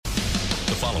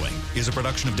following is a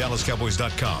production of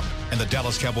DallasCowboys.com and the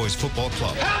Dallas Cowboys Football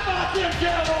Club. How about them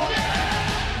Cowboys?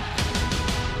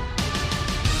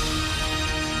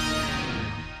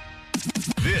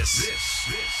 This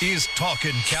is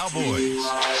Talkin' Cowboys.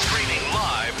 Streaming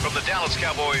live from the Dallas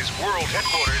Cowboys World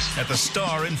Headquarters at the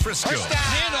Star in Frisco.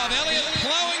 Handoff, Elliott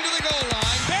plowing to the goal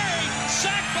line. Barry,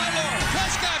 sacked by Lawrence.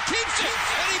 Prescott keeps it,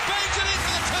 and he bangs it in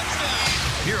for the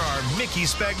touchdown. Here are Mickey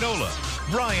Spagnola,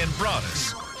 Brian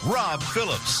Broaddus, Rob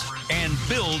Phillips, and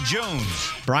Bill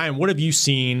Jones. Brian, what have you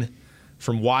seen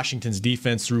from Washington's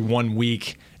defense through 1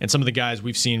 week and some of the guys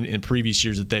we've seen in previous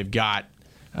years that they've got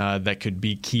that could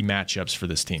be key matchups for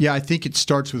this team? Yeah, I think it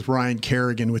starts with Ryan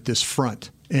Kerrigan with this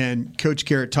front. And Coach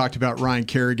Garrett talked about Ryan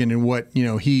Kerrigan and what,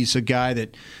 he's a guy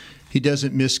that he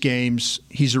doesn't miss games.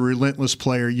 He's a relentless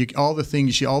player. All those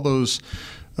things that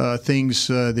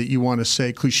you want to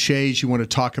say, cliches you want to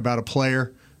talk about a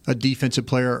player, a defensive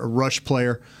player, a rush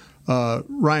player.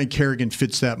 Ryan Kerrigan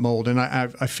fits that mold. And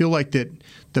I feel like that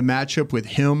the matchup with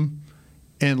him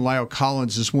and La'el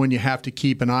Collins is one you have to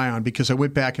keep an eye on, because I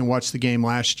went back and watched the game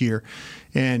last year,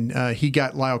 and he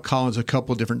got La'el Collins a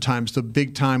couple of different times. The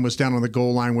big time was down on the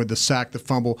goal line with the sack, the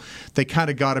fumble. They kind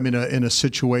of got him in a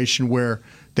situation where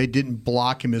they didn't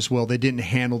block him as well. They didn't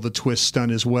handle the twist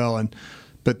stunt as well.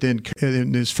 But then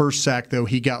in his first sack, though,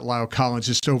 he got La'el Collins,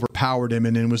 just overpowered him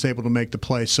and then was able to make the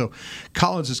play. So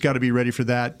Collins has got to be ready for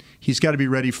that. He's got to be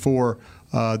ready for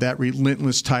that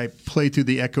relentless type, play through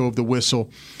the echo of the whistle.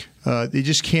 They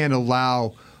just can't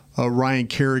allow Ryan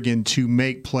Kerrigan to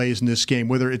make plays in this game,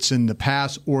 whether it's in the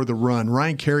pass or the run.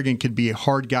 Ryan Kerrigan could be a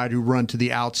hard guy to run to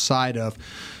the outside of,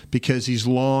 because he's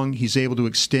long, he's able to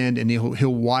extend, and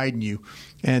he'll widen you.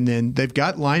 And then they've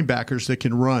got linebackers that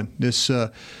can run.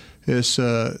 The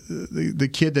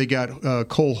kid they got,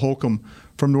 Cole Holcomb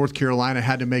from North Carolina,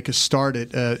 had to make a start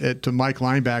at Mike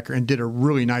linebacker and did a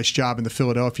really nice job in the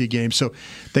Philadelphia game. So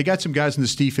they got some guys in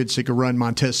this defense that can run.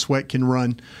 Montez Sweat can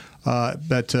run.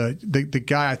 But the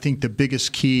guy, I think the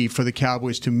biggest key for the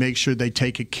Cowboys to make sure they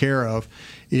take care of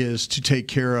is to take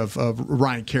care of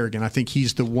Ryan Kerrigan. I think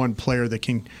he's the one player that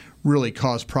can really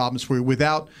cause problems for you.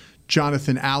 Without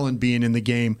Jonathan Allen being in the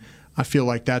game, I feel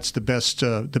like that's the best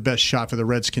shot for the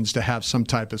Redskins to have some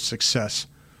type of success.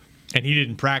 And he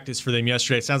didn't practice for them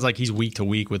yesterday. It sounds like he's week to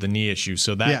week with a knee issue,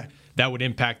 so that would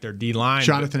impact their D-line.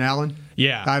 Jonathan Allen?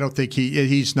 Yeah. I don't think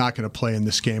he's not going to play in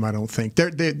this game, I don't think.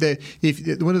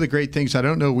 One of the great things, I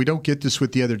don't know, we don't get this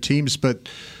with the other teams, but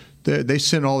they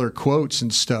send all their quotes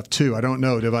and stuff too. I don't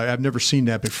know. I've never seen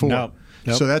that before. Nope.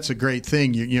 So that's a great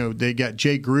thing. They got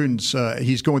Jay Gruden's,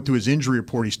 he's going through his injury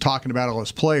report. He's talking about all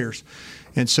his players.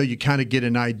 And so you kind of get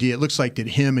an idea. It looks like that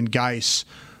him and Geis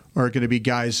are going to be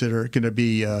guys that are going to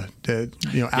be out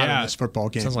of this football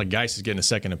game. Sounds like Geis is getting a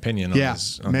second opinion on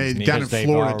his knee. Down in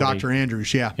Florida, Dr.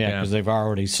 Andrews, Yeah, because they've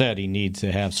already said he needs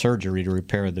to have surgery to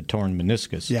repair the torn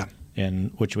meniscus. Yeah.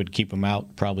 And which would keep him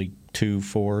out probably 2,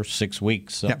 4, 6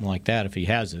 weeks, something like that, if he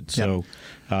has it. So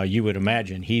you would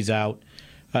imagine he's out.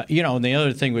 And the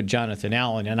other thing with Jonathan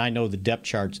Allen, and I know the depth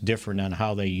chart's different on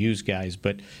how they use guys,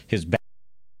 but his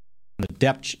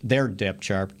their depth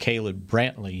chart, Caleb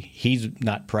Brantley, he's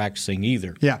not practicing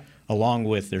either. Yeah. Along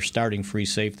with their starting free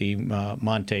safety,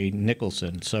 Monte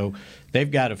Nicholson. So they've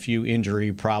got a few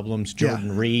injury problems.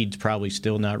 Jordan Reed's probably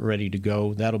still not ready to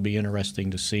go. That'll be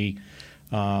interesting to see.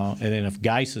 And then if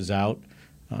Geis is out,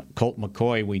 Colt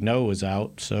McCoy we know is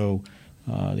out. So,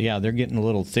 they're getting a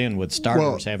little thin with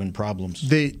starters having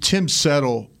problems. Tim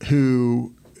Settle,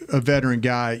 who a veteran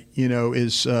guy,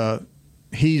 is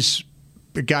he's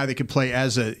a guy that could play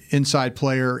as an inside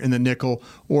player in the nickel,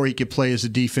 or he could play as a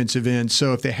defensive end.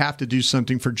 So if they have to do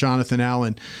something for Jonathan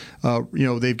Allen,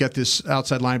 they've got this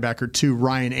outside linebacker too,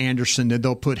 Ryan Anderson, that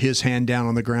they'll put his hand down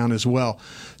on the ground as well.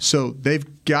 So they've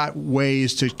got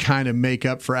ways to kind of make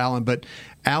up for Allen, but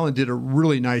Allen did a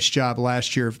really nice job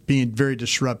last year of being very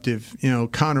disruptive.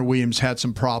 Connor Williams had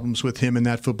some problems with him in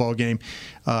that football game.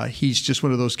 He's just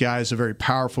one of those guys, a very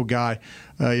powerful guy.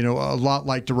 A lot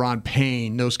like Deron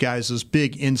Payne, those guys, those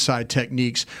big inside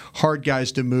techniques, hard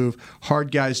guys to move,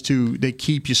 hard guys they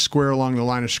keep you square along the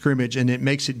line of scrimmage, and it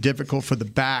makes it difficult for the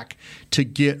back to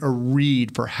get a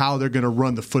read for how they're going to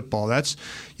run the football. That's,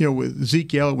 with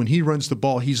Zeke Elliott, when he runs the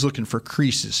ball, he's looking for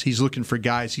creases. He's looking for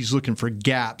guys. He's looking for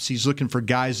gaps. He's looking for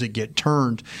guys that get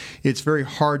turned. It's very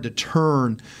hard to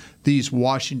turn these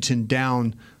Washington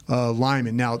down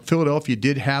linemen. Now, Philadelphia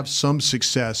did have some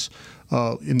success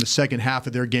in the second half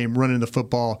of their game, running the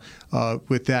football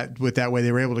with that way.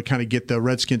 They were able to kind of get the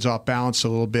Redskins off balance a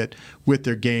little bit with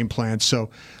their game plan. So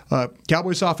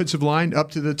Cowboys offensive line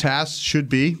up to the task, should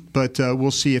be, but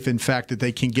we'll see if in fact that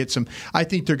they can get some. I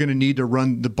think they're going to need to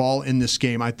run the ball in this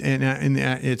game, and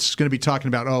it's going to be talking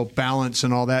about balance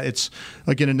and all that. It's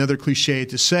again another cliche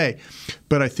to say,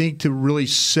 but I think to really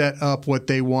set up what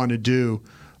they want to do.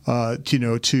 I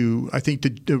think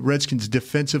the Redskins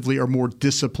defensively are more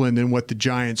disciplined than what the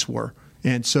Giants were.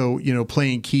 And so,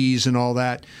 playing keys and all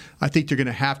that, I think they're going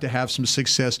to have some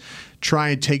success. Try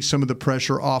and take some of the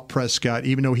pressure off Prescott,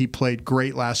 even though he played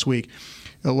great last week.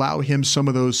 Allow him some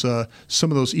of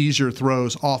those easier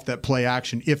throws off that play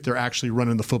action if they're actually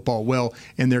running the football well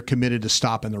and they're committed to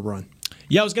stopping the run.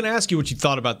 Yeah, I was going to ask you what you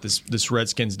thought about this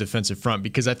Redskins defensive front,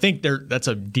 because I think that's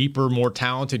a deeper, more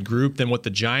talented group than what the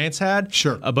Giants had.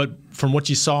 Sure. But from what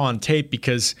you saw on tape,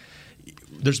 because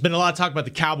there's been a lot of talk about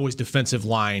the Cowboys' defensive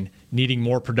line needing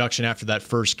more production after that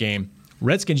first game.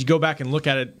 Redskins, you go back and look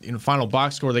at it in the final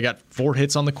box score, they got 4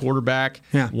 hits on the quarterback,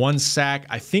 1 sack.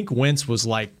 I think Wentz was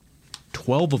like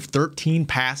 12 of 13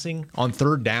 passing on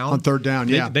third down.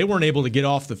 They weren't able to get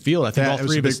off the field. I think all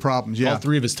three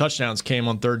of his touchdowns came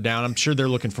on third down. I'm sure they're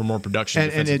looking for more production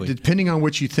defensively. And depending on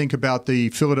what you think about the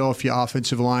Philadelphia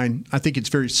offensive line, I think it's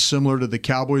very similar to the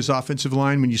Cowboys offensive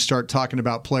line when you start talking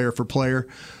about player for player.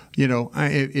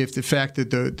 If the fact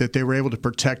that they were able to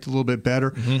protect a little bit better.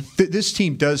 This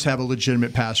team does have a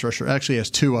legitimate pass rusher. Actually has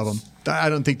 2 of them. I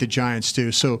don't think the Giants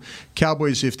do. So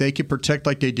Cowboys, if they could protect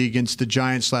like they did against the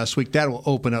Giants last week, that will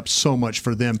open up so much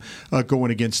for them going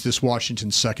against this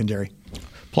Washington secondary.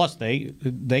 Plus, they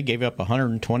gave up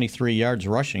 123 yards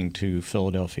rushing to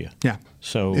Philadelphia. Yeah.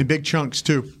 So in big chunks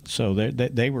too. So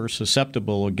they were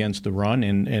susceptible against the run,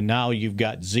 and now you've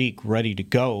got Zeke ready to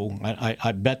go.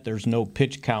 I bet there's no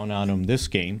pitch count on him this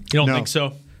game. You don't think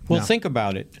so? Well, think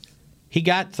about it. He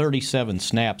got 37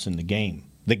 snaps in the game.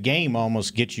 The game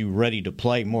almost gets you ready to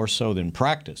play more so than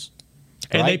practice.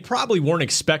 Right? And they probably weren't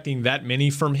expecting that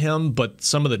many from him, but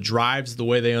some of the drives, the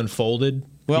way they unfolded,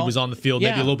 he was on the field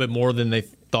maybe a little bit more than they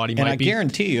thought he might be. And I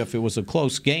guarantee you, if it was a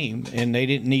close game and they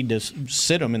didn't need to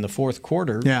sit him in the fourth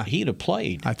quarter, he'd have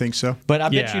played. I think so. But I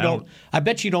bet you don't. I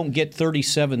bet you don't get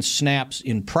 37 snaps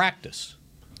in practice.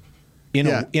 In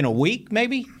a week,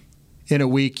 maybe. In a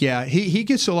week, yeah. He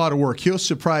gets a lot of work. He'll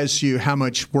surprise you how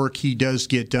much work he does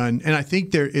get done. And I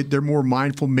think they're more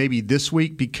mindful maybe this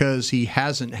week because he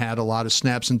hasn't had a lot of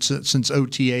snaps since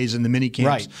OTAs and the mini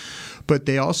camps. Right. But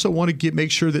they also want to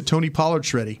make sure that Tony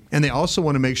Pollard's ready. And they also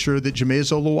want to make sure that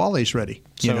Jameis Olawale's ready.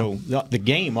 So the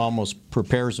game almost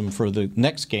prepares him for the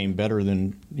next game better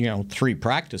than 3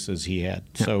 practices he had.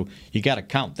 Yeah. So you got to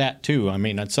count that too. I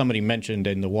mean, somebody mentioned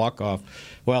in the walk-off,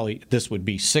 well, this would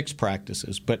be 6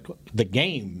 practices. But the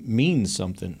game means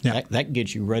something. Yeah. That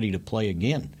gets you ready to play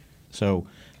again. So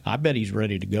I bet he's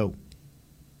ready to go.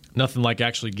 Nothing like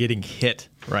actually getting hit,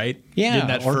 right? Yeah, getting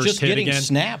that or first just hit getting again.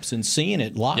 snaps and seeing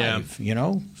it live,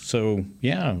 So,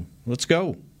 let's go.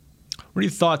 What are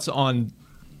your thoughts on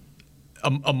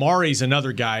Amari's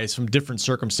another guy from different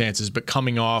circumstances, but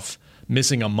coming off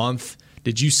missing a month?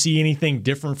 Did you see anything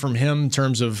different from him in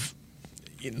terms of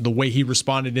the way he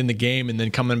responded in the game and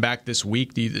then coming back this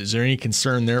week? Is there any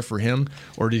concern there for him,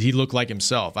 or did he look like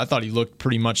himself? I thought he looked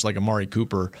pretty much like Amari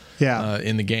Cooper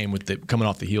in the game with coming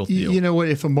off the heel deal. You know what?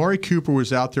 If Amari Cooper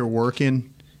was out there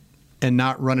working and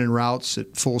not running routes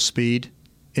at full speed,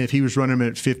 and if he was running them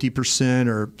at 50%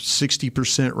 or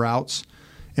 60% routes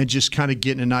and just kind of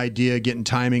getting an idea, getting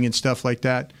timing and stuff like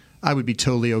that, I would be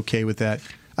totally okay with that.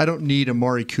 I don't need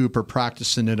Amari Cooper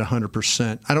practicing at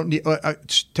 100%. I don't need.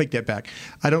 Take that back.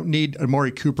 I don't need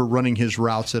Amari Cooper running his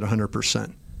routes at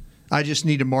 100%. I just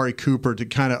need Amari Cooper to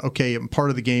kind of, I'm part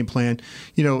of the game plan.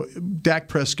 Dak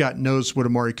Prescott knows what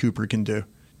Amari Cooper can do.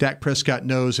 Dak Prescott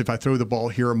knows if I throw the ball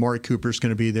here, Amari Cooper is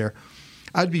going to be there.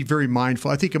 I'd be very mindful.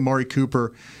 I think Amari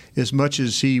Cooper, as much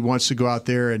as he wants to go out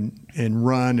there and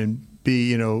run and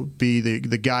be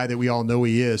the guy that we all know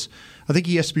he is, I think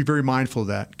he has to be very mindful of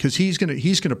that because he's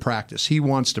gonna practice. He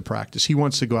wants to practice. He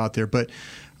wants to go out there. But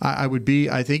I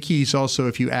think he's also,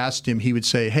 if you asked him, he would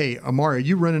say, "Hey, Amari, are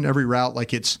you running every route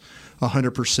like it's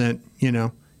 100%?"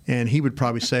 And he would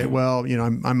probably say, "Well,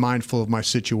 I'm mindful of my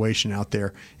situation out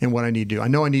there and what I need to do. I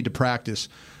know I need to practice,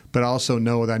 but I also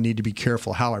know that I need to be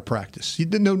careful how I practice."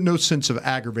 No sense of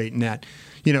aggravating that.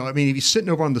 If he's sitting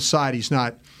over on the side,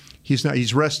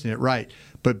 he's resting it right.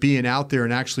 But being out there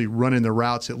and actually running the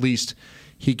routes, at least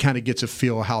he kind of gets a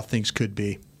feel of how things could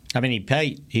be. I mean,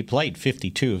 he played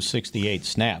 52 of 68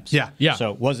 snaps. Yeah.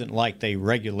 So it wasn't like they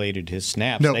regulated his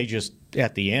snaps. No. They just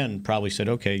at the end probably said,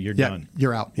 "Okay, you're Yeah, done.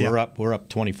 you're out. We're Yeah. up. We're up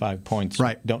 25 points.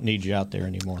 Right. Don't need you out there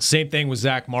anymore." Same thing with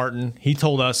Zach Martin. He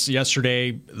told us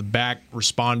yesterday the back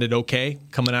responded okay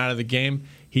coming out of the game.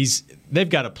 They've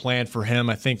got a plan for him.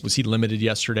 I think was he limited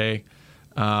yesterday.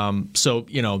 So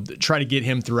try to get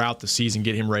him throughout the season,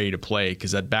 get him ready to play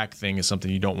because that back thing is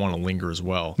something you don't want to linger as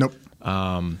well. Nope.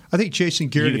 I think Jason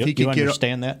Garrett, if he could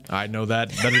understand that? I know that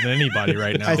better than anybody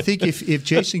right now. I think if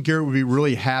Jason Garrett would be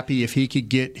really happy if he could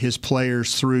get his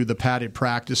players through the padded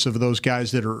practice of those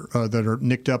guys that are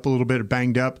nicked up a little bit or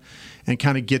banged up, and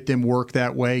kind of get them work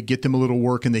that way, get them a little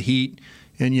work in the heat,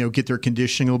 and get their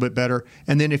conditioning a little bit better.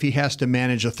 And then if he has to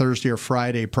manage a Thursday or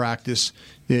Friday practice,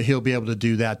 he'll be able to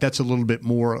do that. That's a little bit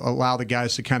more, allow the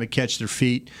guys to kind of catch their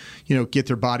feet, get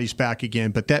their bodies back again.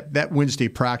 But that Wednesday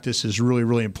practice is really,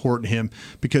 really important to him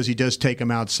because he does take them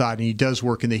outside and he does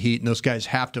work in the heat, and those guys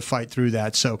have to fight through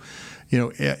that. So,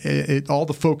 all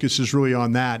the focus is really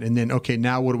on that. And then, okay,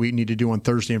 now what do we need to do on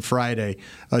Thursday and Friday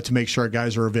to make sure our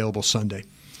guys are available Sunday?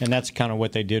 And that's kind of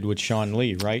what they did with Sean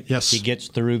Lee, right? Yes. He gets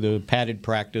through the padded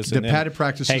practice. The padded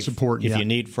practice is important. If you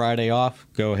need Friday off,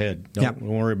 go ahead. Don't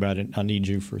worry about it. I need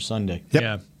you for Sunday. Yep.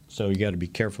 Yeah. So you got to be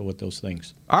careful with those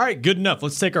things. All right, good enough.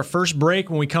 Let's take our first break.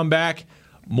 When we come back,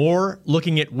 more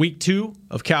looking at week 2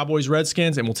 of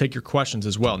Cowboys-Redskins, and we'll take your questions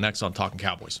as well next on Talking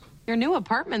Cowboys. Your new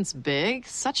apartment's big.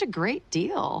 Such a great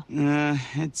deal.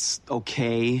 It's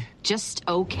okay. Just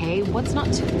okay? What's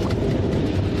not to...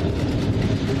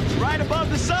 Right above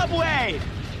the subway!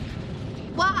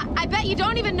 Well, I bet you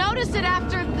don't even notice it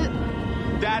after the...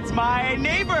 That's my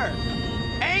neighbor,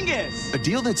 Angus! A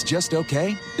deal that's just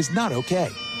okay is not okay.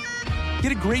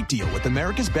 Get a great deal with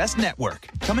America's Best Network.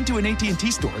 Come into an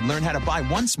AT&T store and learn how to buy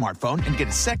one smartphone and get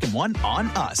a second one on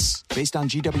us. Based on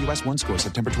GWS One score,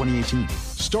 September 2018.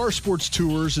 Star Sports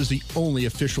Tours is the only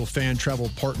official fan travel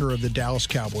partner of the Dallas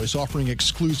Cowboys, offering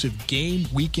exclusive game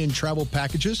weekend travel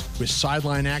packages with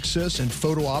sideline access and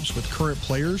photo ops with current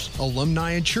players,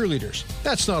 alumni, and cheerleaders.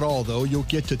 That's not all, though. You'll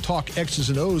get to talk X's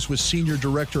and O's with Senior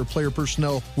Director of Player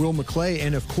Personnel Will McClay,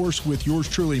 and of course with yours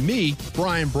truly, me,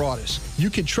 Brian Broaddus.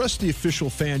 You can trust the official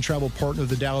fan travel partner of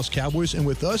the Dallas Cowboys, and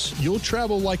with us, you'll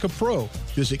travel like a pro.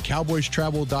 Visit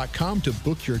cowboystravel.com to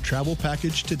book your travel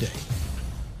package today.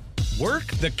 Work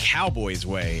the Cowboys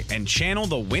way and channel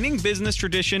the winning business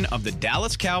tradition of the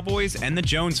Dallas Cowboys and the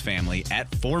Jones family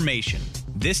at Formation.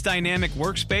 This dynamic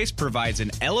workspace provides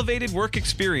an elevated work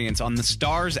experience on the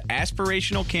Star's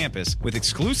aspirational campus with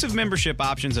exclusive membership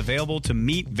options available to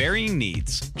meet varying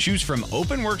needs. Choose from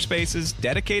open workspaces,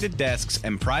 dedicated desks,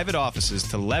 and private offices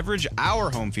to leverage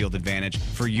our home field advantage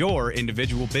for your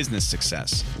individual business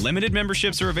success. Limited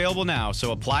memberships are available now,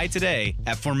 so apply today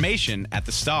at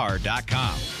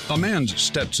formationatthestar.com. A man's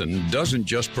Stetson doesn't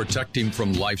just protect him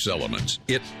from life's elements.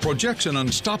 It projects an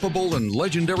unstoppable and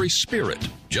legendary spirit,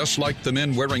 just like the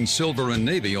men wearing silver and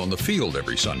navy on the field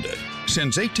every Sunday.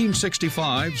 Since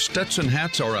 1865, Stetson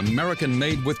hats are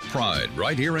American-made with pride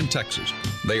right here in Texas.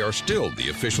 They are still the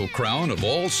official crown of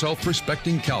all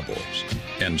self-respecting Cowboys.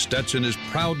 And Stetson is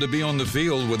proud to be on the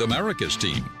field with America's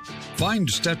team. Find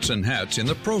Stetson hats in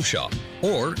the Pro Shop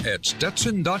or at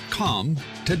Stetson.com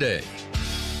today.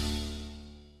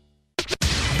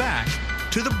 Back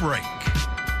to the break.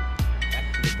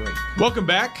 Welcome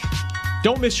back.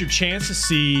 Don't miss your chance to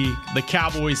see the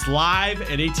Cowboys live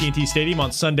at AT&T Stadium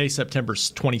on Sunday, September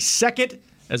 22nd,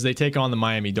 as they take on the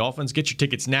Miami Dolphins. Get your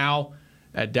tickets now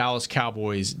at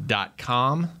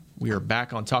DallasCowboys.com. We are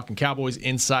back on Talking Cowboys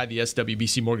inside the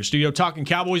SWBC Mortgage Studio. Talking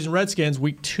Cowboys and Redskins,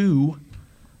 week 2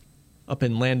 up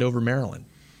in Landover, Maryland.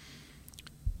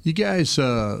 You guys,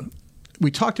 we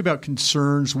talked about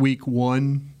concerns week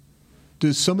 1.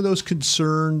 Does some of those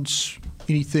concerns,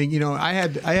 anything, I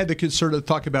had the concern to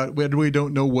talk about, we really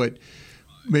don't know what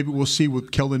maybe we'll see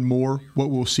with Kellen Moore, what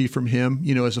we'll see from him,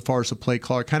 as far as the play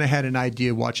caller. I kind of had an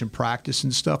idea watching practice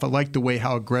and stuff. I liked the way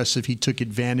how aggressive he took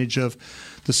advantage of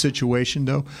the situation,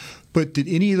 though. But did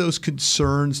any of those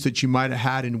concerns that you might have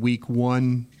had in week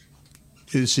 1,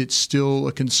 is it still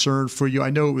a concern for you?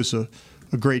 I know it was a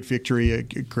great victory, a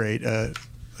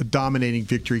dominating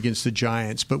victory against the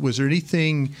Giants, but was there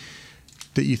anything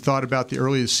that you thought about the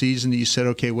early of the season that you said,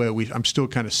 okay, I'm still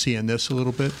kind of seeing this a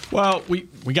little bit? Well, we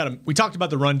talked about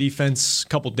the run defense a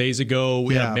couple days ago.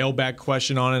 We had a mailbag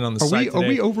question on it on the site today. Are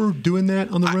we overdoing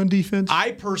that on the run defense?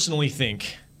 I personally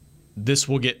think this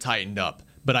will get tightened up.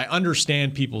 But I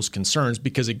understand people's concerns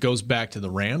because it goes back to the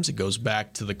Rams. It goes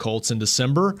back to the Colts in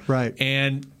December. Right.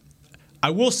 And I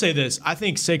will say this. I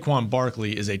think Saquon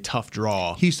Barkley is a tough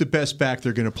draw. He's the best back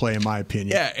they're going to play, in my opinion.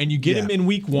 Yeah, and you get him in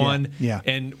week 1. Yeah.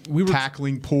 And we were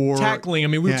tackling poor. Tackling. I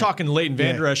mean, we were talking to Leighton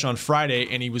Vander Esch on Friday,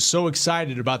 and he was so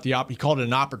excited about he called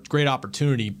it great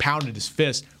opportunity, pounded his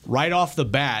fist right off the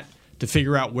bat to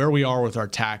figure out where we are with our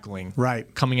tackling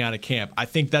coming out of camp. I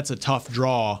think that's a tough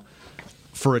draw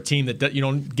for a team that you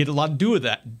don't get a lot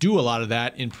to do a lot of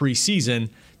that in preseason.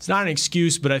 It's not an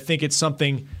excuse, but I think it's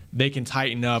something they can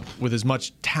tighten up with as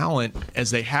much talent as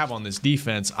they have on this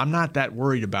defense. I'm not that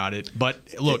worried about it. But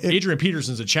look, Adrian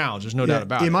Peterson's a challenge. There's no doubt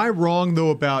about it. Am I wrong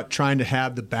though about trying to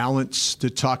have the balance to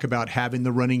talk about having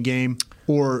the running game,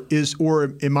 do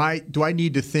I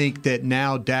need to think that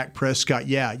now Dak Prescott,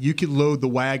 you can load the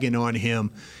wagon on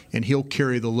him and he'll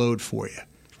carry the load for you?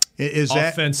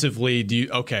 Offensively,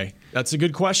 okay, that's a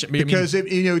good question. Because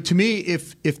to me,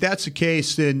 if that's the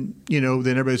case, then everybody's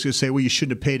going to say, well, you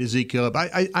shouldn't have paid Ezekiel.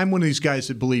 I'm one of these guys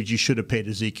that believes you should have paid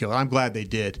Ezekiel. I'm glad they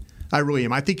did. I really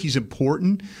am. I think he's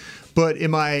important. But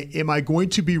am I going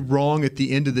to be wrong at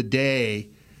the end of the day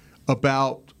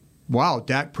about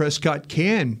Dak Prescott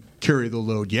can carry the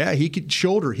load? Yeah, he could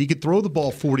shoulder. He could throw the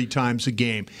ball 40 times a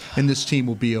game, and this team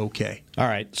will be okay. All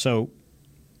right, so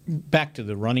back to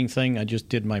the running thing. I just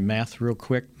did my math real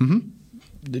quick. Mm-hmm.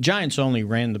 The Giants only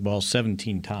ran the ball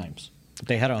 17 times, but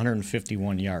they had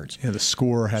 151 yards. Yeah, the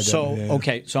scorer had that. So,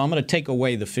 okay, so I'm going to take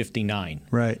away the 59.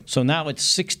 Right. So now it's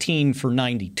 16 for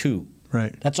 92.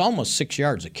 Right. That's almost 6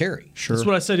 yards a carry. Sure. That's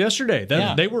what I said yesterday.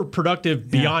 They were productive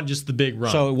beyond just the big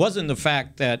run. So it wasn't the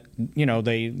fact that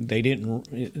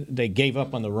they gave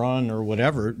up on the run or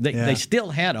whatever. They still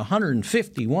had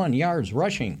 151 yards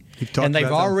rushing, and they've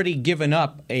already given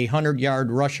up a 100-yard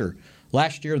rusher.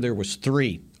 Last year there was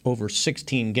 3 over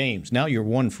 16 games. Now you're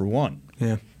 1 for 1.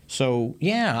 Yeah. So,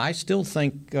 I still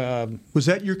think... was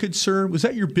that your concern? Was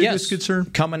that your biggest concern?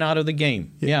 Coming out of the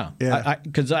game, yeah.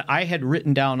 Because I had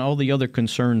written down all the other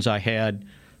concerns I had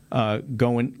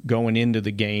going into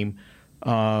the game.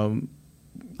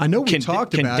 I know we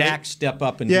talked about it. Can Dak step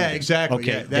up and do it? Exactly.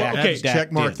 Okay,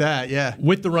 check mark that, yeah.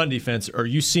 With the run defense, are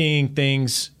you seeing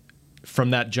things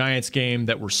from that Giants game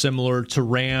that were similar to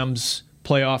Rams'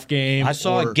 playoff game? I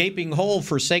saw a gaping hole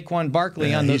for Saquon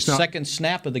Barkley on the second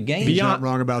snap of the game. He's not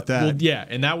wrong about that. Well, yeah,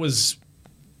 and that was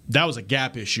a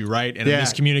gap issue, right? And a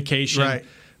miscommunication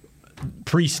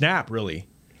pre-snap, really.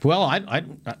 Well,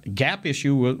 gap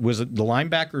issue was the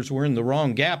linebackers were in the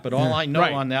wrong gap, but all I know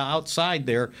on the outside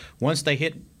there, once they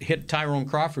hit Tyrone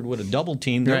Crawford with a double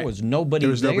team, there was nobody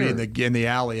there. There was nobody in the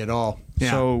alley at all. Yeah.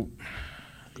 So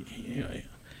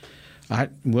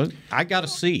I got to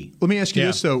see. Let me ask you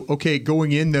this though. Okay,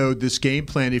 going in though, this game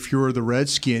plan. If you're the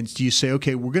Redskins, do you say,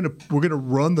 okay, we're gonna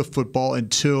run the football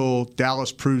until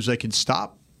Dallas proves they can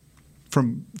stop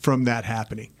from that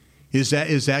happening? Is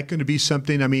that going to be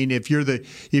something? I mean, if you're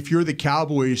the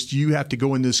Cowboys, do you have to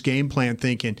go in this game plan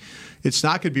thinking it's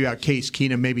not going to be about Case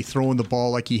Keenum maybe throwing the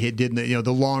ball like he did in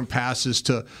the long passes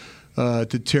to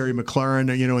Terry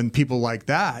McLaurin, and people like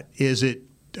that? Is it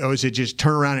just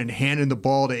turn around and handing the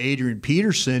ball to Adrian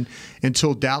Peterson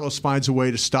until Dallas finds a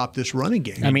way to stop this running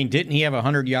game? I mean, didn't he have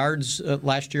 100 yards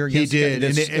last year? He did.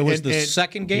 It was the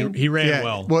second game? He ran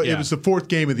well. Well, it was the fourth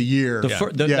game of the year.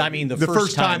 The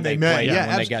first time they played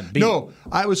when they got beat. No,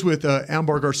 I was with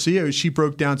Ambar Garcia. She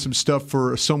broke down some stuff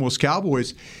for Somos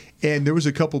Cowboys. And there was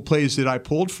a couple plays that I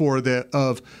pulled for they're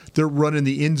running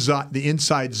the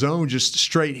inside zone, just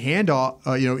straight handoff,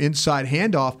 inside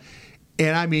handoff.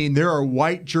 And, I mean, there are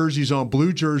white jerseys on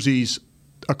blue jerseys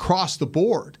across the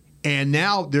board. And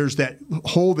now there's that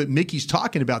hole that Mickey's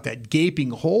talking about, that gaping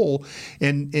hole.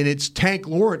 And it's Tank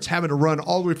Lawrence having to run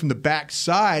all the way from the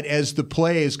backside as the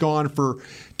play has gone for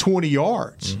 20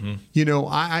 yards. Mm-hmm.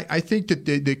 I think that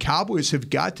the Cowboys have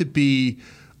got to be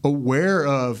aware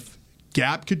of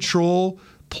gap control,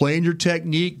 playing your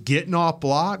technique, getting off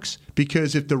blocks.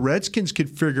 Because if the Redskins could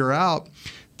figure out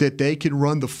that they can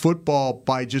run the football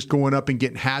by just going up and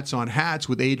getting hats on hats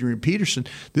with Adrian Peterson,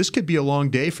 this could be a long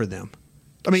day for them.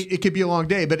 I mean, it could be a long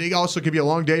day, but it also could be a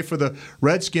long day for the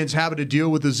Redskins having to deal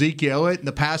with Ezekiel Elliott and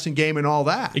the passing game and all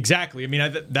that. Exactly. I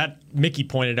mean, that Mickey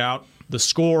pointed out, the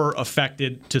score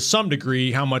affected to some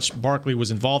degree how much Barkley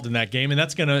was involved in that game, and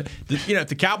that's going to, if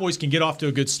the Cowboys can get off to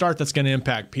a good start, that's going to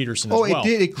impact Peterson as well. Oh, it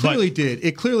did. It clearly did.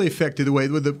 It clearly affected the way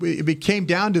it came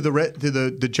down to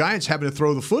the Giants having to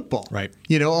throw the football. Right.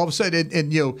 All of a sudden,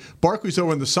 and Barkley's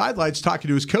over on the sidelines talking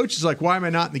to his coach. He's like, "Why am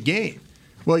I not in the game?"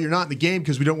 Well, you're not in the game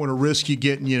because we don't want to risk you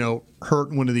getting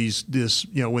hurt in one of these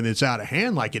when it's out of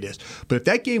hand like it is. But if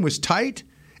that game was tight.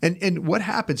 And what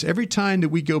happens every time that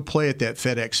we go play at that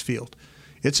FedEx Field?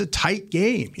 It's a tight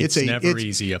game. It's never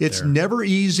easy up there. It's never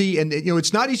easy, and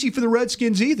it's not easy for the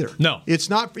Redskins either. No, it's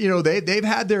not. They've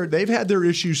had their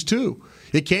issues too.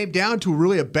 It came down to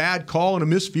really a bad call and a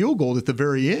missed field goal at the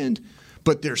very end.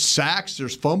 But there's sacks,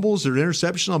 there's fumbles, there's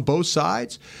interception on both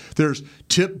sides. There's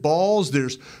tipped balls.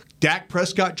 There's Dak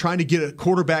Prescott trying to get a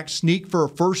quarterback sneak for a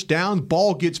first down.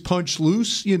 Ball gets punched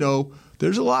loose.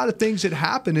 There's a lot of things that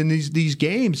happen in these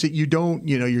games that you don't.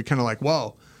 You're kind of like,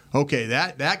 whoa. Okay,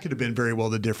 that could have been very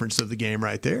well the difference of the game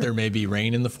right there. There may be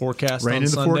rain in the forecast. Rain on in the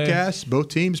Sunday. forecast. Both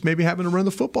teams maybe having to run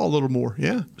the football a little more.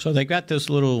 Yeah. So they got this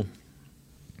little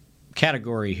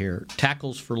category here: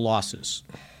 tackles for losses.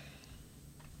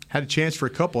 Had a chance for a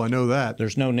couple. I know that.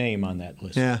 There's no name on that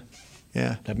list. Yeah.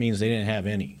 That means they didn't have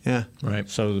any. Yeah. Right.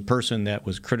 So the person that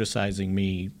was criticizing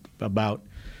me about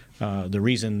the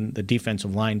reason the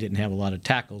defensive line didn't have a lot of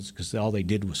tackles because all they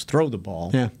did was throw the ball.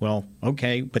 Yeah. Well,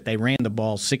 okay, but they ran the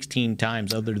ball 16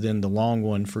 times other than the long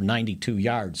one for 92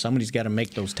 yards. Somebody's got to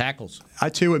make those tackles. I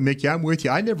tell you what, Mickey, I'm with you.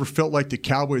 I never felt like the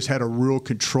Cowboys had a real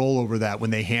control over that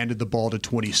when they handed the ball to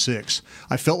 26.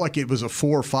 I felt like it was a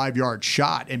 4 or 5 yard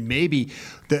shot, and maybe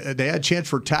they had a chance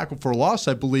for a tackle for a loss,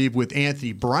 I believe, with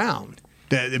Anthony Brown.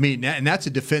 And that's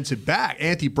a defensive back.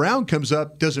 Anthony Brown comes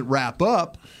up, doesn't wrap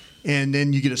up, and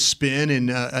then you get a spin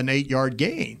and an 8 yard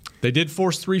gain. They did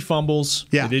force 3 fumbles.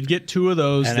 Yeah. They did get 2 of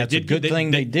those. And that's a good thing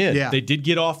they did. Yeah. They did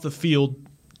get off the field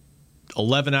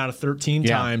 11 out of 13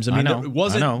 times. I mean, it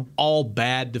wasn't all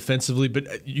bad defensively,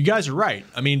 but you guys are right.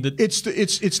 I mean, it's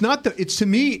to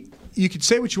me, you could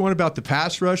say what you want about the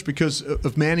pass rush because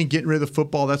of Manning getting rid of the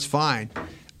football. That's fine.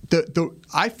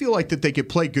 I feel like that they could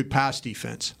play good pass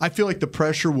defense. I feel like the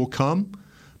pressure will come,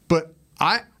 but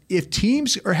if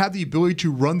teams have the ability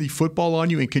to run the football on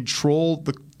you and control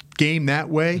the game that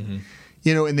way,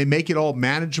 and they make it all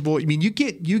manageable. I mean, you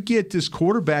get this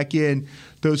quarterback in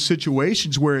those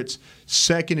situations where it's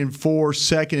 2nd and 4,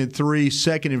 2nd and 3,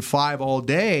 2nd and 5 all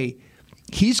day.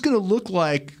 He's going to look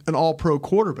like an all-pro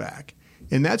quarterback.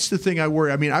 And that's the thing I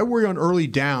worry. I mean, I worry on early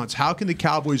downs. How can the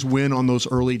Cowboys win on those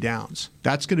early downs?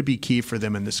 That's going to be key for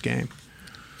them in this game.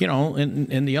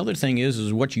 And the other thing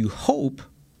is what you hope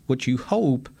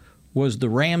was the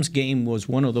Rams game was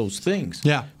one of those things.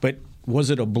 Yeah. But was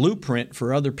it a blueprint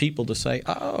for other people to say,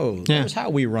 there's how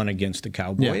we run against the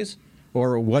Cowboys? Yeah.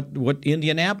 Or what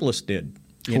Indianapolis did?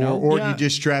 Or you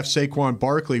just draft Saquon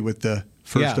Barkley with the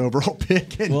first overall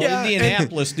pick.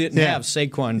 Indianapolis didn't have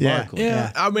Saquon Barkley.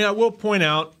 Yeah. I mean, I will point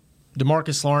out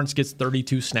DeMarcus Lawrence gets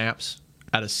 32 snaps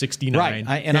out of 69. Right,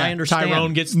 I understand.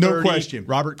 Tyrone gets 30. No question.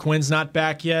 Robert Quinn's not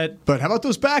back yet. But how about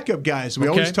those backup guys? We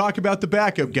always talk about the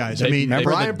backup guys. Brian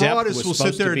Broaddus will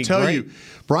sit there and tell you.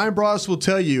 Brian Broaddus will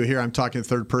tell you, here I'm talking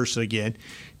third person again,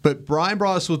 but Brian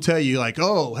Broaddus will tell you like,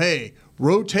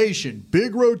 rotation,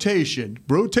 big rotation,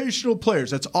 rotational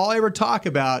players. That's all I ever talk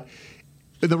about.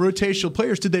 The rotational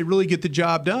players, did they really get the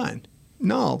job done?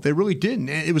 No, they really didn't.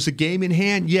 It was a game in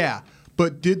hand, yeah.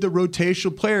 But did the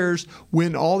rotational players,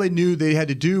 when all they knew they had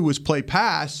to do was play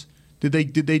pass, did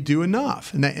they do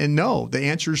enough? And no, the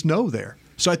answer is no there.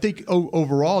 So I think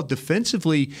overall,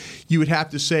 defensively, you would have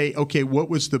to say, okay, what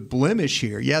was the blemish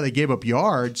here? Yeah, they gave up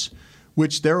yards,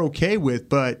 which they're okay with,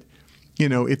 but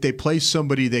if they play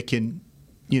somebody that can,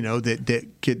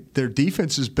 their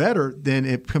defense is better, then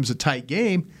it becomes a tight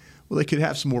game. Well, they could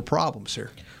have some more problems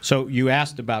here. So you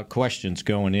asked about questions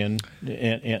going in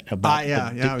about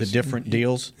the different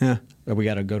deals. Yeah. We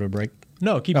got to go to break?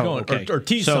 No, keep going. Okay. Or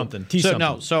tease something.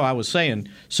 So I was saying,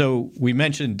 we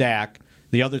mentioned Dak.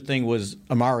 The other thing was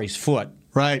Amari's foot.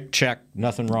 Right. Check.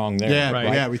 Nothing wrong there. Yeah,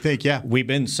 right. Yeah, we think, We've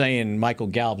been saying Michael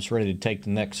Gallup's ready to take the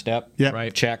next step. Yeah.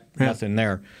 Right. Check. Yeah. Nothing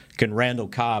there. Can Randall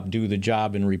Cobb do the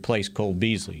job and replace Cole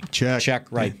Beasley?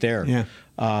 Check right there.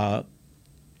 Yeah.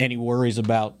 Any worries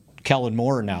about Kellen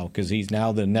Moore now because he's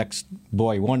now the next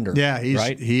boy wonder? Yeah,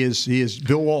 right? He is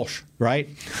Bill Walsh. Right.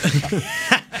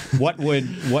 What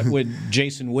would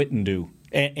Jason Witten do?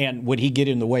 And would he get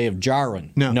in the way of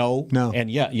Jarwin? No. And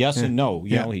yes and no.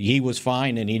 You know, he was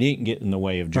fine and he didn't get in the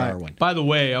way of Jarwin. Right. By the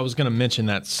way, I was going to mention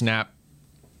that snap,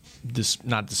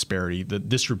 not disparity, the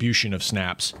distribution of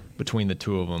snaps between the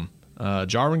two of them.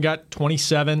 Jarwin got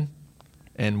 27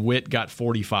 and Witt got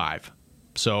 45.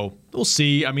 So we'll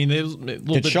see. I mean,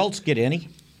 did Schultz get any?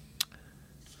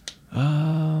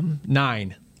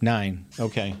 9. 9.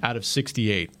 Okay. Out of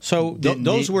 68. So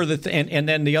those were the and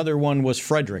then the other one was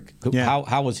Frederick. Yeah.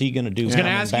 How was he going to do? I was going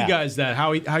to ask you guys that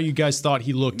how you guys thought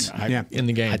he looked in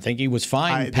the game. I think he was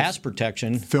fine. Pass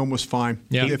protection. Film was fine.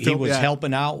 Yeah. He was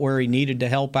helping out where he needed to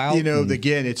help out.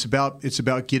 Again, it's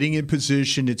about getting in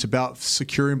position. It's about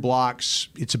securing blocks.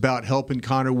 It's about helping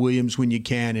Connor Williams when you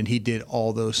can, and he did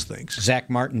all those things. Zach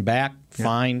Martin back.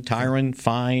 fine. Tyron,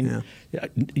 fine. Yeah.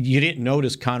 You didn't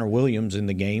notice Connor Williams in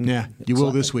the game. Yeah, you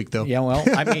will this week, though. Yeah, well,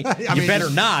 I mean, you better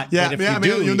not. Yeah, but if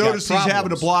you'll notice he's having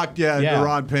to block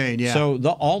Deron Payne. Yeah. So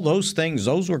all those things,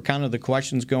 those were kind of the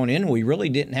questions going in. We really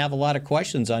didn't have a lot of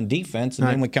questions on defense, and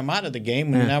then we come out of the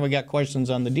game, and now we got questions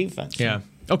on the defense. Yeah.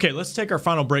 Okay, let's take our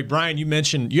final break. Brian, you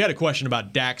mentioned you had a question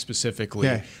about Dak specifically.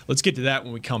 Yeah. Let's get to that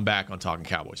when we come back on Talking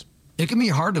Cowboys. It can be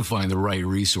hard to find the right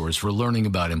resource for learning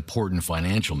about important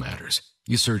financial matters.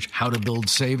 You search how to build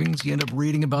savings, you end up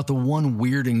reading about the one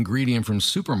weird ingredient from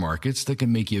supermarkets that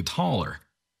can make you taller.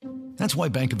 That's why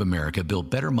Bank of America built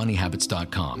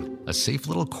BetterMoneyHabits.com, a safe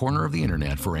little corner of the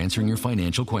internet for answering your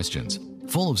financial questions.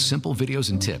 Full of simple videos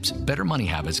and tips, Better Money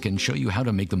Habits can show you how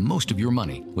to make the most of your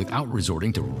money without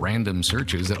resorting to random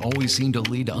searches that always seem to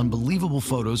lead to unbelievable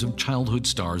photos of childhood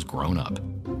stars grown up.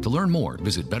 To learn more,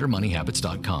 visit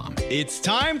BetterMoneyHabits.com. It's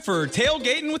time for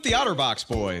Tailgating with the OtterBox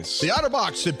boys. The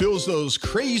OtterBox that builds those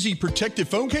crazy protective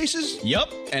phone cases?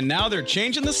 Yup, and now they're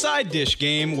changing the side dish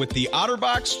game with the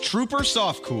OtterBox Trooper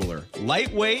Soft Cooler.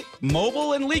 Lightweight,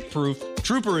 mobile, and leak-proof,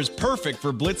 Trooper is perfect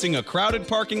for blitzing a crowded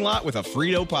parking lot with a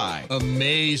Frito pie.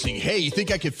 Amazing. Hey, you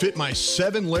think I could fit my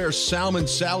 7-layer salmon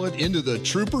salad into the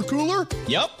Trooper cooler?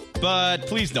 Yup, but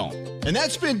please don't. And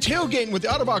that's been Tailgating with the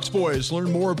OtterBox boys.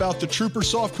 Learn more about the Trooper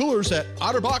Soft Coolers at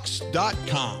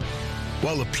OtterBox.com.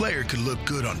 While a player could look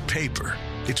good on paper,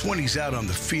 it's when he's out on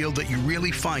the field that you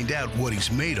really find out what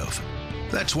he's made of.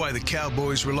 That's why the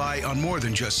Cowboys rely on more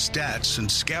than just stats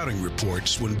and scouting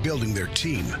reports when building their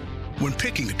team. When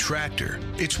picking a tractor,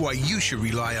 it's why you should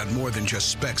rely on more than just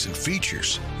specs and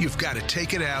features. You've got to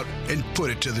take it out and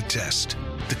put it to the test.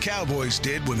 The Cowboys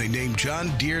did when they named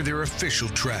John Deere their official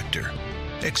tractor.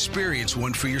 Experience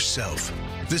one for yourself.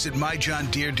 Visit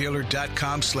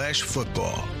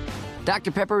myjohndeeredealer.com/football.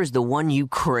 Dr. Pepper is the one you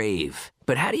crave.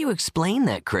 But how do you explain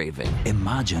that craving?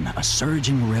 Imagine a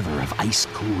surging river of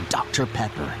ice-cold Dr.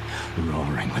 Pepper,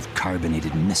 roaring with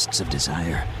carbonated mists of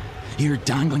desire. You're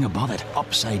dangling above it,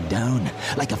 upside down,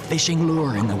 like a fishing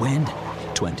lure in the wind.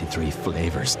 23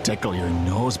 flavors tickle your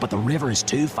nose, but the river is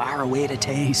too far away to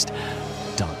taste.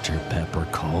 Dr. Pepper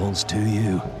calls to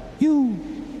you. You.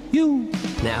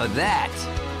 Now that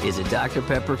is a Dr.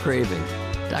 Pepper craving.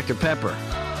 Dr. Pepper,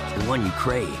 the one you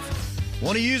crave.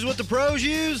 Want to use what the pros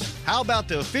use? How about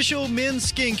the official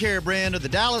men's skincare brand of the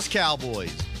Dallas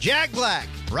Cowboys, Jack Black?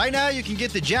 Right now you can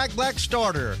get the Jack Black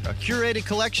Starter, a curated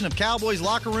collection of Cowboys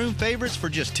locker room favorites for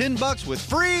just $10 with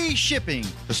free shipping.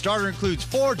 The starter includes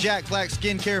 4 Jack Black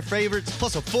skincare favorites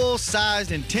plus a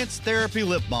full-sized intense therapy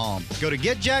lip balm. Go to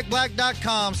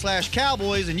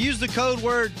getjackblack.com/Cowboys and use the code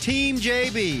word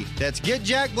TEAMJB. That's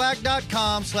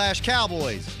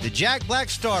getjackblack.com/Cowboys. The Jack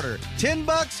Black Starter,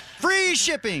 $10, free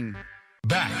shipping.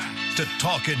 Back to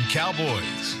Talking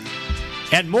Cowboys.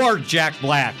 And more Jack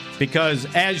Black, because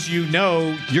as you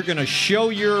know, you're going to show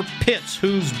your pits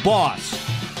who's boss.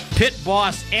 Pit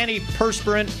Boss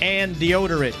antiperspirant and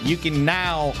deodorant. You can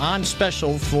now on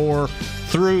special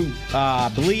through I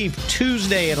believe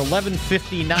Tuesday at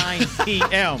 11:59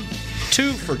 p.m.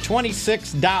 2 for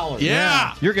 $26.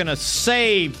 Yeah. You're going to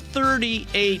save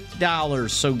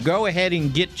 $38. So go ahead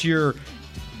and get your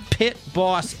Pit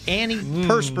Boss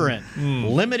antiperspirant.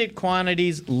 Limited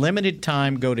quantities, limited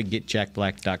time. Go to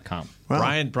getjackblack.com.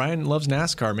 Wow. Brian loves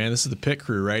NASCAR, man. This is the pit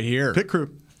crew right here. Pit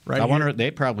crew. I wonder, they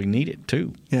probably need it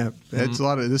too. Yeah, it's a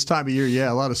lot of this time of year.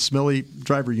 Yeah, a lot of smelly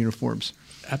driver uniforms.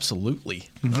 Absolutely.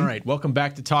 All right, welcome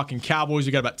back to Talking Cowboys.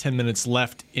 We got about 10 minutes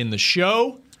left in the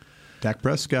show. Dak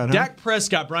Prescott. Huh? Dak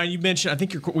Prescott, Brian. You mentioned. I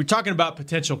think we're talking about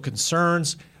potential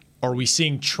concerns. Are we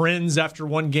seeing trends after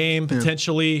one game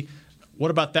potentially? Yeah. What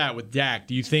about that with Dak?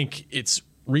 Do you think it's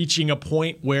reaching a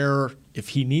point where if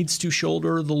he needs to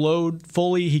shoulder the load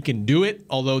fully, he can do it,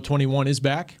 although 21 is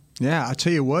back? Yeah, I'll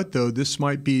tell you what, though, this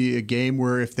might be a game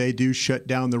where if they do shut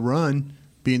down the run,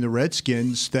 being the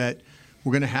Redskins, that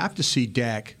we're going to have to see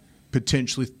Dak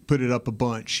potentially put it up a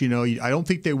bunch. You know, I don't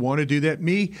think they want to do that.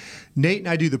 Nate and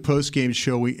I do the post-game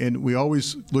show, and we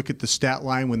always look at the stat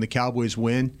line when the Cowboys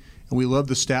win. And we love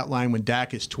the stat line when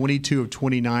Dak is 22 of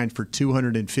 29 for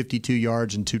 252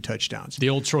 yards and 2 touchdowns. The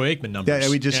old Troy Aikman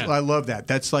numbers. Yeah, I love that.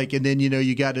 That's like, and then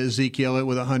you got Ezekiel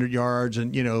with 100 yards,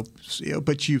 and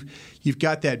but you've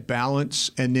got that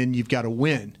balance, and then you've got to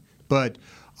win. But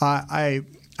I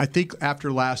think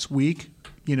after last week,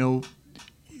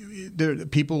 there are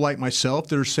people like myself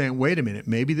that are saying, wait a minute,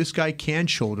 maybe this guy can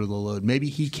shoulder the load. Maybe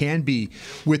he can be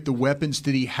with the weapons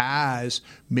that he has.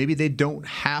 Maybe they don't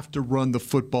have to run the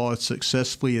football as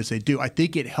successfully as they do. I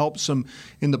think it helps them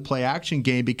in the play-action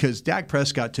game because Dak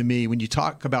Prescott, to me, when you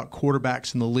talk about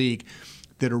quarterbacks in the league,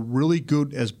 that are really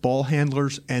good as ball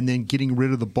handlers and then getting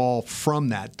rid of the ball from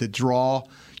that, the draw,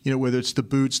 whether it's the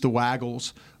boots, the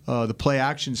waggles, the play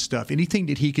action stuff. Anything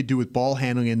that he could do with ball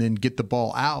handling and then get the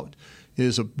ball out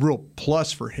is a real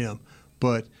plus for him.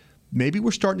 But maybe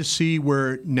we're starting to see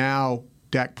where now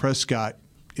Dak Prescott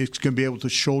is going to be able to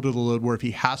shoulder the load, where if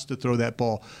he has to throw that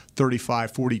ball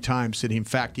 35, 40 times, that in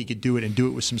fact he could do it and do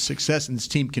it with some success, and his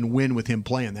team can win with him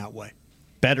playing that way.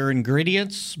 Better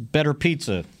ingredients, better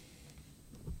pizza.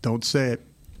 Don't say it.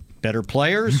 Better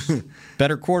players,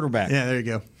 better quarterback. Yeah, there you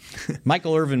go.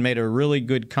 Michael Irvin made a really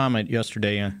good comment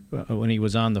yesterday when he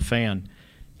was on The Fan.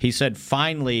 He said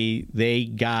finally they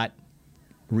got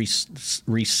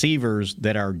receivers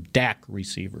that are Dak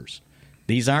receivers.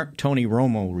 These aren't Tony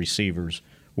Romo receivers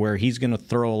where he's going to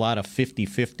throw a lot of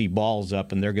 50-50 balls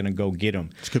up and they're going to go get them.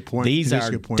 That's a good point. These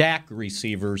are Dak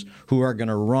receivers who are going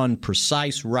to run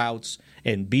precise routes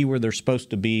and be where they're supposed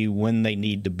to be when they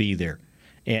need to be there.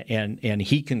 And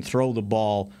he can throw the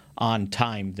ball on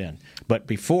time then. But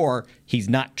before, he's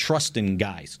not trusting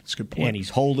guys. That's a good point. And he's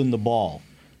holding the ball.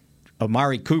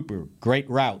 Amari Cooper, great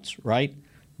routes, right?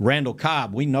 Randall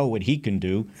Cobb, we know what he can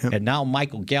do. Yep. And now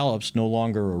Michael Gallup's no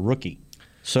longer a rookie.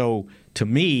 So to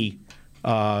me,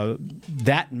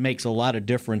 that makes a lot of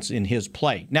difference in his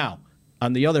play. Now,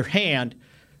 on the other hand,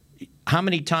 how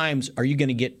many times are you going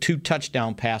to get 2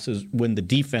 touchdown passes when the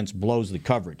defense blows the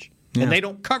coverage? Yeah. And they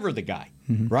don't cover the guy,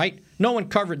 right? No one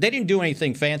covered. They didn't do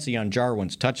anything fancy on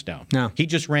Jarwin's touchdown. No. He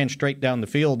just ran straight down the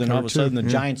field, and all of a sudden the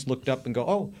Giants looked up and go,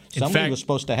 oh, somebody was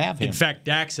supposed to have him. In fact,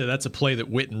 Dak said that's a play that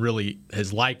Witten really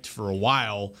has liked for a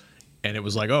while. And it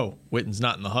was like, oh, Witten's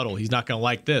not in the huddle. He's not going to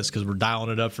like this because we're dialing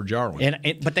it up for Jarwin.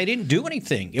 But they didn't do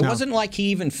anything. It wasn't like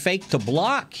he even faked the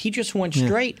block. He just went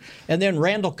straight. And then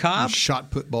Randall Cobb.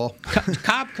 Shot put ball.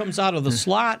 Cobb comes out of the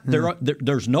slot.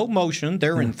 There's no motion.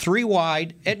 They're in 3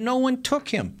 wide, and no one took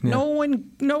him. Yeah.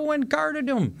 No one guarded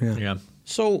him. Yeah.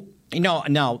 So,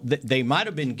 now they might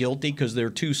have been guilty because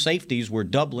their 2 safeties were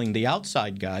doubling the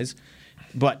outside guys.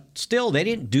 But still, they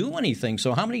didn't do anything.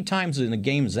 So how many times in a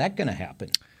game is that going to happen?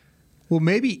 Well,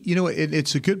 maybe,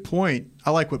 it's a good point.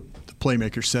 I like what the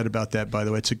playmaker said about that, by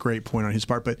the way. It's a great point on his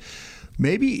part. But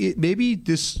maybe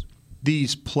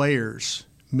these players,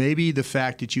 maybe the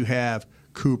fact that you have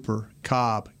Cooper,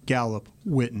 Cobb, Gallup,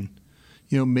 Witten,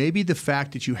 maybe the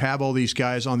fact that you have all these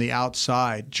guys on the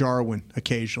outside, Jarwin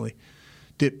occasionally,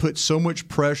 that put so much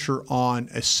pressure on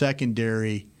a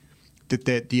secondary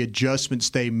that the adjustments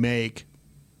they make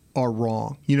are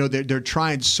wrong. They're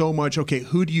trying so much. Okay,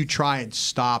 who do you try and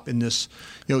stop in this,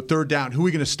 third down? Who are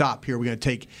we going to stop here? We're going to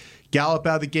take Gallup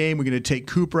out of the game. We're going to take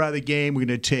Cooper out of the game. We're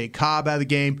going to take Cobb out of the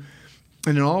game.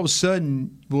 And then all of a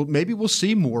sudden, maybe we'll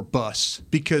see more busts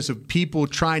because of people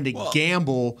trying to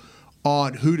gamble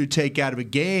on who to take out of a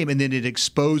game, and then it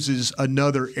exposes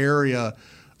another area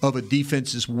of a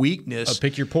defense's weakness. A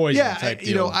pick your poison type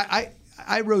deal.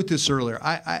 I wrote this earlier.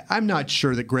 I'm not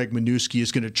sure that Greg Minuski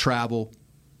is going to travel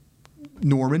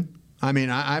Norman. I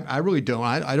mean, I really don't.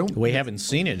 I don't. We haven't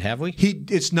seen it, have we?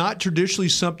 It's not traditionally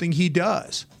something he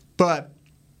does, but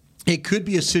it could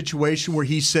be a situation where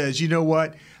he says, you know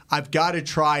what, I've got to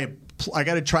try. I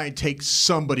got to try and take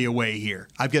somebody away here.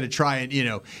 I've got to try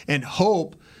and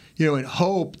hope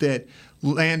that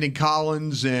Landon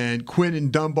Collins and Quinton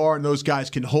Dunbar and those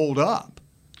guys can hold up.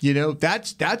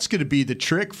 That's going to be the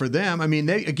trick for them. I mean,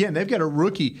 they've got a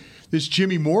rookie. This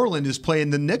Jimmy Moreland is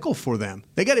playing the nickel for them.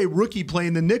 They got a rookie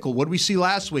playing the nickel. What did we see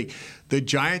last week? The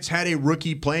Giants had a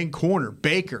rookie playing corner.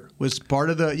 Baker was part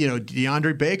of the,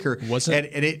 DeAndre Baker. And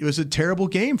it was a terrible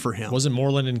game for him. Wasn't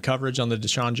Moreland in coverage on the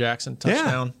Deshaun Jackson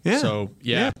touchdown? Yeah. So,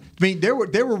 yeah. I mean, they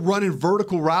were running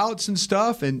vertical routes and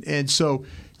stuff, and so.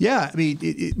 Yeah, I mean,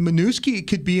 Minuski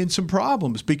could be in some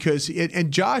problems because and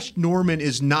Josh Norman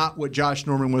is not what Josh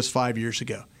Norman was 5 years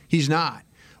ago. He's not.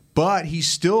 But he's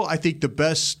still, I think, the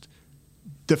best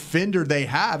defender they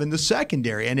have in the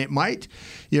secondary. And it might,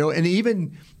 and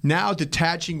even now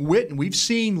detaching Witten, we've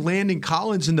seen Landon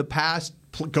Collins in the past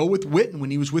go with Witten when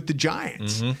he was with the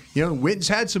Giants. Mm-hmm. Witten's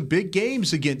had some big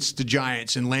games against the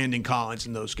Giants and Landon Collins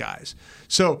and those guys.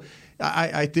 So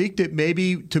I think that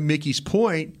maybe, to Mickey's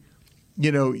point,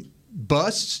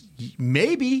 busts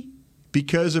maybe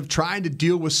because of trying to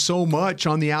deal with so much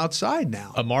on the outside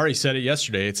now. Amari said it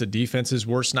yesterday. It's a defense's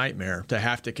worst nightmare to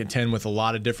have to contend with a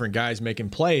lot of different guys making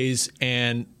plays.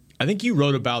 And I think you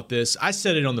wrote about this. I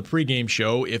said it on the pregame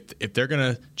show. If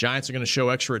Giants are going to show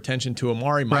extra attention to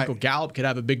Amari, Michael Gallup could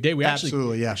have a big day. We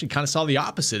actually kind of saw the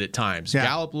opposite at times. Yeah.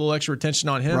 Gallup, a little extra attention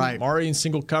on him. Right. Amari in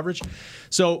single coverage.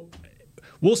 So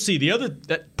we'll see. The other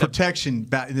protection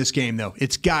in this game, though,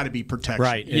 it's got to be protection.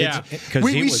 Right. Yeah.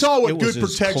 We saw what good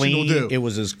protection will do. It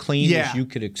was as clean as you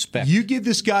could expect. You give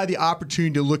this guy the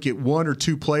opportunity to look at one or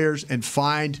two players and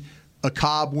find a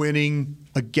Cobb winning,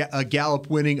 a Gallup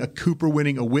winning, a Cooper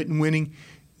winning, a Witten winning.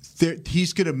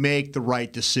 He's going to make the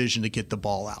right decision to get the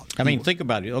ball out. I mean, think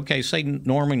about it. Okay, say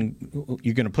Norman,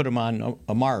 you're going to put him on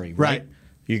Amari, right?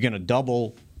 You're going to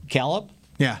double Gallup.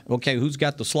 Yeah. Okay, who's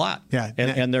got the slot? Yeah.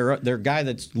 And their guy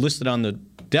that's listed on the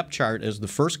depth chart as the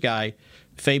first guy,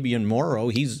 Fabian Morrow,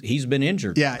 he's been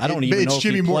injured. Yeah. I don't even know if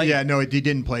he played. Yeah, no, he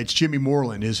didn't play. It's Jimmy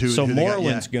Moreland is who. So who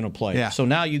Moreland's going to play. Yeah. So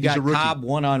now you got Cobb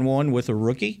one-on-one with a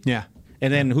rookie. Yeah.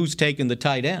 And then who's taking the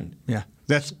tight end? Yeah.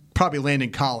 That's probably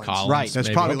Landon Collins. Right. That's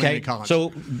probably Landon Collins.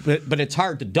 So, but it's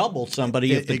hard to double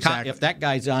somebody if that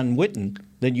guy's on Witten.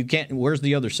 Then you can't. Where's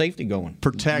the other safety going?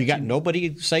 Protect. You got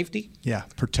nobody safety. Yeah,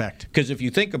 protect. Because if you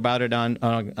think about it,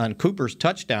 on Cooper's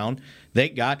touchdown, they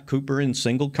got Cooper in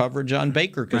single coverage on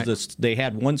Baker because they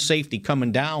had one safety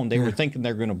coming down. They were thinking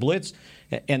they're going to blitz,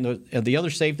 and the other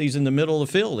safety's in the middle of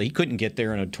the field. He couldn't get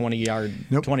there in a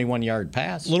 21-yard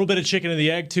pass. A little bit of chicken and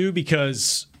the egg too,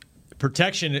 because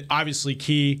protection obviously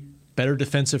key. Better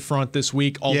defensive front this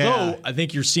week. Although I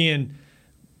think you're seeing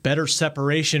better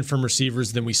separation from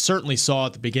receivers than we certainly saw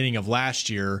at the beginning of last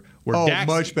year. Where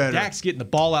much better. Dak's getting the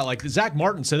ball out. Like Zach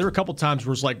Martin said, there were a couple times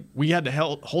where it's like we had to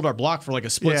hold our block for like a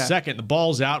split second. The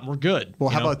ball's out and we're good. Well,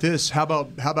 how about this? How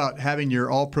about having your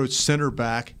All-Pro center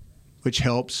back, which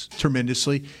helps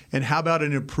tremendously, and how about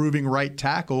an improving right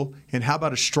tackle, and how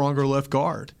about a stronger left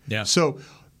guard? Yeah. So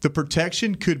the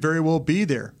protection could very well be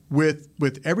there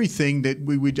with everything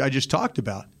that I just talked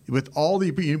about. With all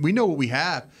we know what we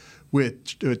have with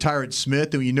Tyron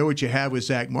Smith, and you know what you have with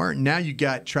Zach Martin. Now you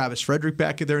got Travis Frederick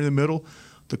back there in the middle,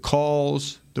 the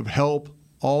calls, the help,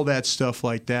 all that stuff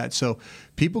like that. So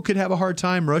people could have a hard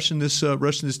time rushing this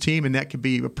team, and that could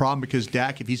be a problem because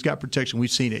Dak, if he's got protection,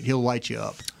 we've seen it, he'll light you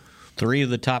up. 3 of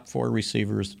the top 4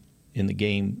 receivers in the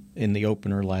game in the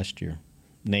opener last year.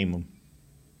 Name them.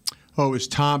 Oh, it was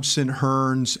Thompson,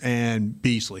 Hearns, and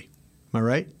Beasley. Am I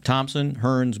right? Thompson,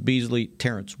 Hearns, Beasley,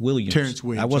 Terrence Williams.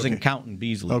 I wasn't counting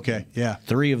Beasley. Okay, yeah.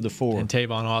 3 of the 4. And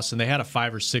Tavon Austin. They had a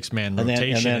 5 or 6 man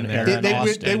rotation in there.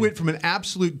 They went from an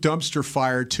absolute dumpster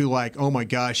fire to like, oh my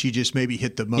gosh, you just maybe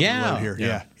hit the mother load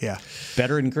here. Yeah.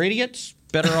 Better ingredients,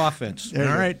 better offense. All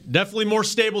right. Definitely more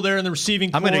stable there in the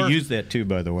receiving core. I'm going to use that too,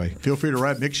 by the way. Feel free to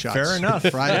write mix shots. Fair enough.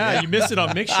 Yeah, you missed it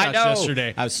on mix shots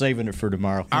yesterday. I was saving it for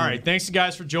tomorrow. All right. Thanks,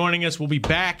 guys, for joining us. We'll be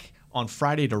back on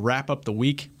Friday to wrap up the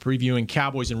week, previewing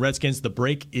Cowboys and Redskins. The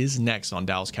break is next on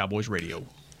Dallas Cowboys Radio.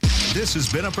 This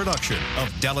has been a production of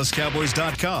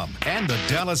DallasCowboys.com and the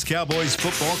Dallas Cowboys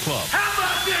Football Club. How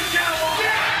about this, Cowboys?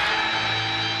 Yeah!